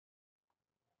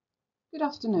Good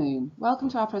afternoon. Welcome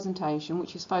to our presentation,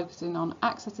 which is focusing on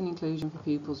access and inclusion for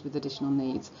pupils with additional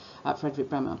needs at Frederick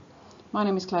Bremer. My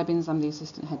name is Claire Binns. I'm the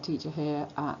Assistant Head Teacher here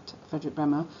at Frederick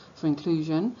Bremer for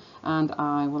Inclusion, and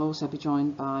I will also be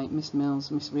joined by Miss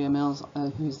Ria Mills,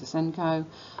 who is the SENCO,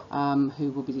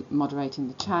 who will be moderating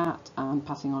the chat and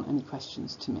passing on any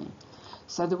questions to me.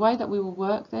 So the way that we will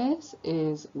work this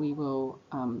is we will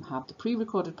have the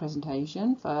pre-recorded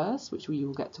presentation first, which you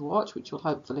will get to watch, which will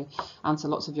hopefully answer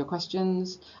lots of your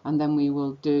questions, and then we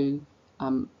will do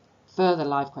further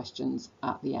live questions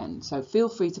at the end. So feel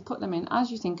free to put them in as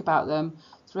you think about them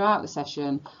throughout the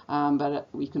session, but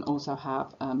we can also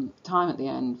have time at the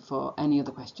end for any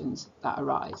other questions that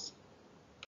arise.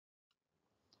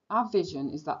 Our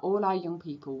vision is that all our young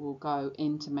people will go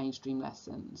into mainstream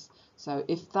lessons. So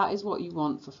if that is what you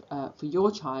want for your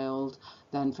child,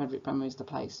 then Frederick Bremer is the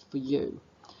place for you.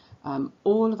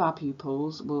 All of our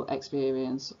pupils will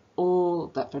experience all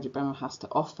that Frederick Bremer has to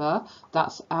offer.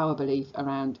 That's our belief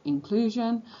around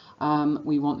inclusion.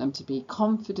 We want them to be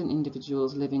confident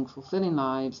individuals living fulfilling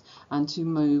lives and to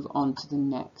move on to the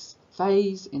next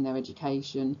phase in their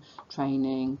education,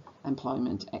 training,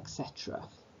 employment, etc.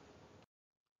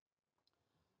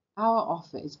 Our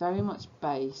offer is very much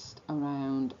based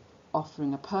around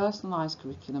offering a personalised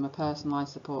curriculum, a personalised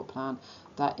support plan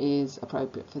that is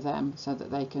appropriate for them so that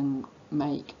they can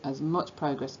make as much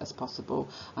progress as possible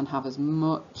and have as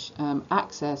much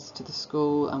access to the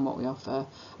school and what we offer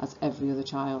as every other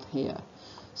child here.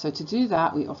 So to do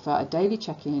that, we offer a daily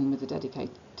check-in with a dedicated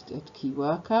key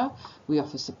worker. We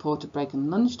offer supported break and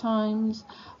lunch times.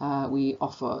 We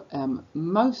offer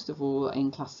most of all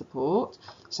in-class support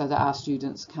so that our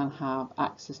students can have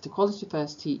access to quality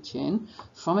first teaching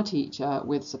from a teacher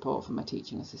with support from a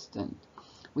teaching assistant.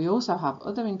 We also have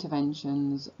other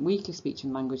interventions, weekly speech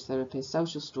and language therapy,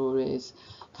 social stories,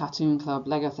 cartoon club,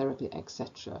 Lego therapy,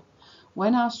 etc.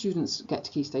 When our students get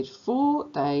to Key Stage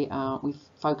 4, we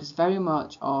focus very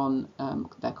much on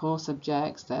their core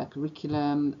subjects, their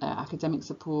curriculum, their academic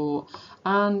support,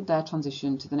 and their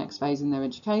transition to the next phase in their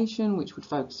education, which would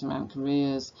focus around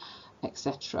careers,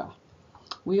 etc.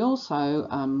 We also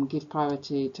give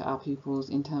priority to our pupils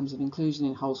in terms of inclusion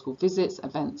in whole school visits,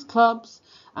 events, clubs,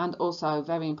 and also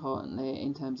very importantly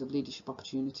in terms of leadership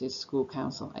opportunities, school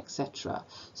council, etc.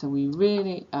 So we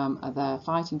really are there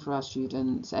fighting for our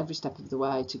students every step of the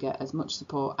way to get as much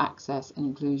support, access and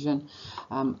inclusion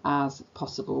as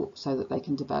possible so that they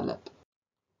can develop.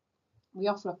 We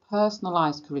offer a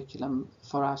personalised curriculum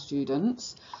for our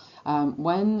students.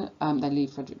 When they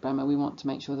leave Frederick Bremer, we want to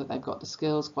make sure that they've got the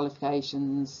skills,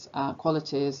 qualifications,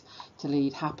 qualities to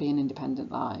lead happy and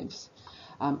independent lives.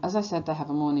 As I said, they have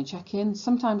a morning check-in.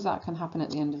 Sometimes that can happen at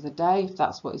the end of the day if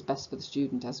that's what is best for the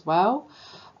student as well.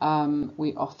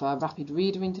 We offer rapid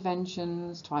reader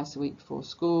interventions twice a week before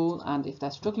school, and if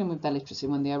they're struggling with their literacy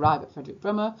when they arrive at Frederick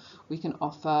Bremer, we can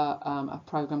offer a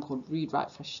programme called Read,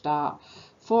 Write, Fresh Start,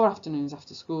 4 afternoons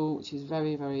after school, which is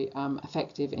very, very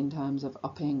effective in terms of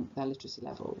upping their literacy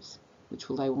levels, which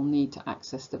they will need to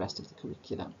access the rest of the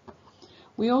curriculum.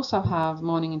 We also have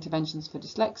morning interventions for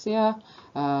dyslexia,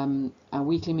 a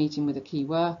weekly meeting with a key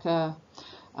worker.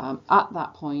 At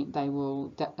that point, they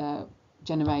will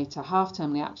generate a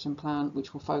half-termly action plan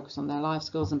which will focus on their life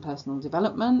skills and personal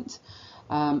development.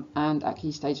 And at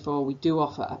Key Stage 4, we do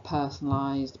offer a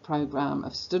personalised programme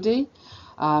of study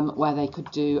where they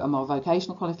could do a more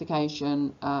vocational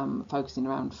qualification focusing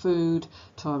around food,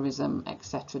 tourism,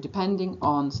 etc., depending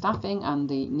on staffing and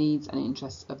the needs and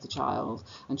interests of the child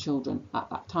and children at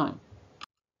that time.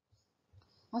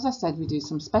 As I said, we do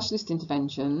some specialist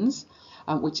interventions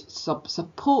which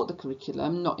support the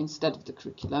curriculum, not instead of the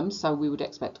curriculum. So we would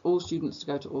expect all students to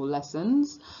go to all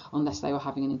lessons unless they were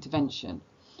having an intervention.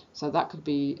 So that could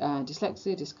be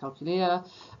dyslexia, dyscalculia,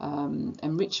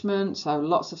 enrichment, so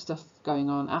lots of stuff going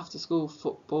on after school,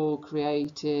 football,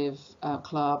 creative,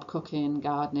 club, cooking,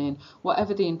 gardening,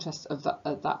 whatever the interests of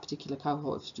that particular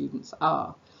cohort of students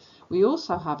are. We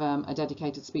also have a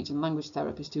dedicated speech and language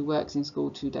therapist who works in school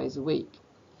 2 days a week.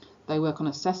 They work on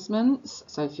assessments,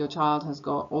 so if your child has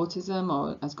got autism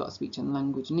or has got a speech and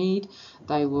language need,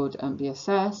 they would be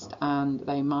assessed and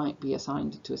they might be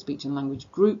assigned to a speech and language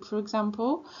group, for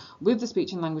example, with the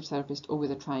speech and language therapist or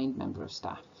with a trained member of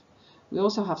staff. We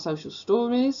also have social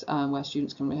stories where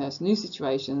students can rehearse new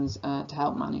situations to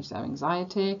help manage their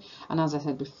anxiety. And as I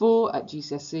said before, at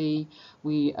GCSE,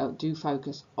 we do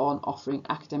focus on offering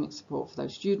academic support for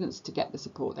those students to get the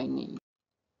support they need.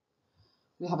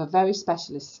 We have a very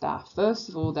specialist staff. First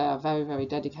of all, they are very, very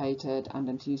dedicated and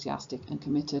enthusiastic and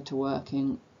committed to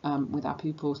working with our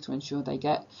pupils to ensure they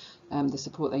get the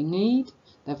support they need.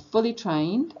 They're fully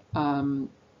trained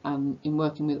and in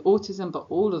working with autism, but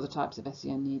all other types of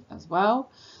SEN need as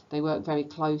well. They work very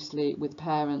closely with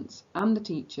parents and the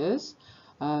teachers.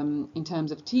 In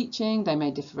terms of teaching, they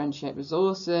may differentiate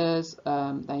resources,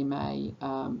 they may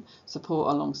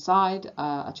support alongside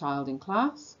a child in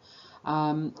class,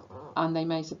 and they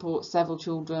may support several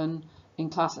children in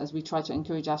class as we try to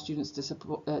encourage our students to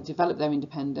support, develop their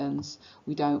independence.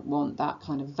 We don't want that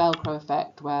kind of Velcro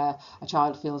effect where a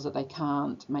child feels that they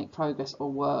can't make progress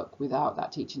or work without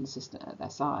that teaching assistant at their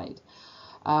side.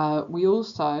 We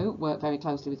also work very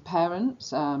closely with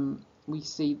parents. We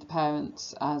see the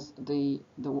parents as the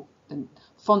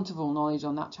font of all knowledge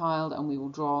on that child, and we will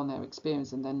draw on their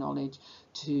experience and their knowledge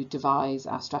to devise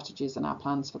our strategies and our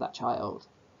plans for that child.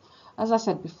 As I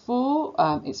said before,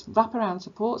 it's wraparound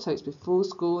support, so it's before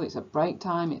school, it's at break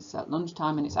time, it's at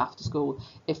lunchtime, and it's after school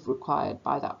if required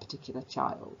by that particular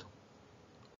child.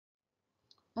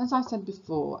 As I said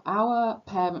before, our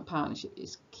parent partnership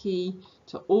is key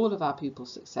to all of our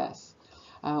pupils' success.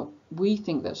 We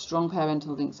think that strong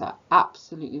parental links are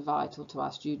absolutely vital to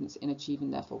our students in achieving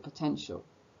their full potential.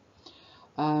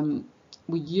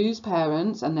 We use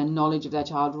parents and their knowledge of their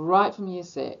child right from year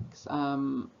 6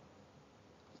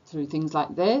 through things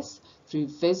like this, through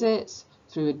visits,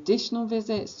 through additional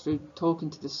visits, through talking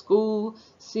to the school,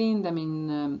 seeing them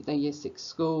in their year 6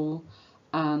 school,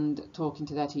 and talking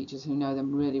to their teachers who know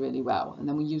them really, really well. And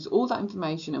then we use all that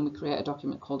information and we create a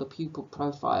document called a pupil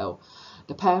profile.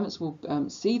 The parents will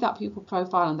see that pupil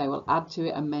profile and they will add to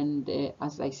it, amend it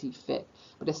as they see fit.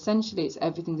 But essentially it's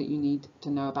everything that you need to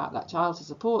know about that child to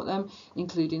support them,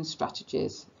 including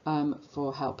strategies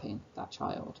for helping that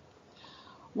child.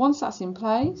 Once that's in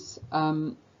place,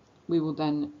 we will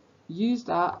then use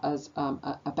that as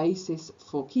a basis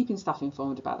for keeping staff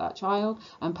informed about that child,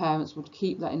 and parents would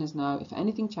keep letting us know if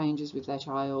anything changes with their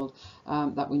child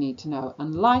that we need to know.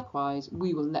 And likewise,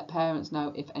 we will let parents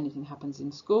know if anything happens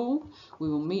in school. We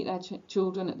will meet their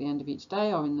children at the end of each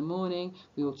day or in the morning.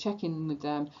 We will check in with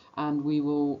them, and we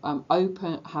will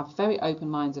have very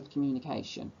open lines of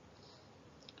communication,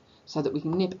 so that we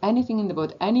can nip anything in the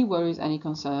bud, any worries, any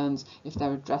concerns. If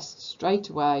they're addressed straight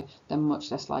away, they're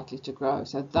much less likely to grow.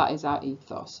 So that is our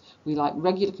ethos. We like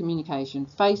regular communication,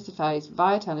 face to face,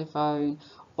 via telephone,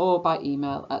 or by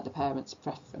email at the parent's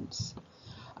preference.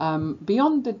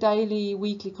 Beyond the daily,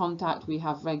 weekly contact, we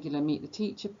have regular meet the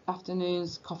teacher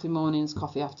afternoons, coffee mornings,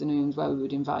 coffee afternoons, where we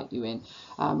would invite you in,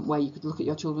 where you could look at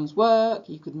your children's work,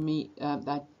 you could meet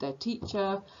their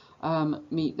teacher,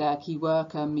 meet their key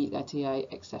worker, meet their TA,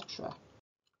 etc.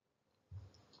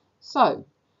 So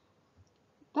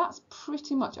that's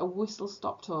pretty much a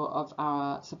whistle-stop tour of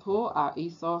our support, our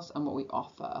ethos, and what we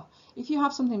offer. If you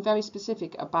have something very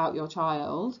specific about your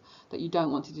child that you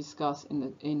don't want to discuss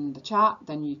in the chat,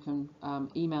 then you can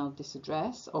email this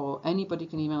address, or anybody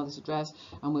can email this address,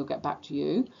 and we'll get back to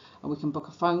you. And we can book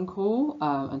a phone call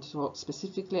and talk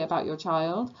specifically about your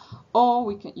child,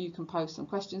 or you can post some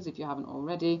questions if you haven't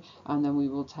already, and then we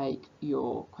will take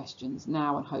your questions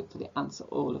now and hopefully answer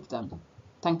all of them.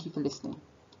 Thank you for listening.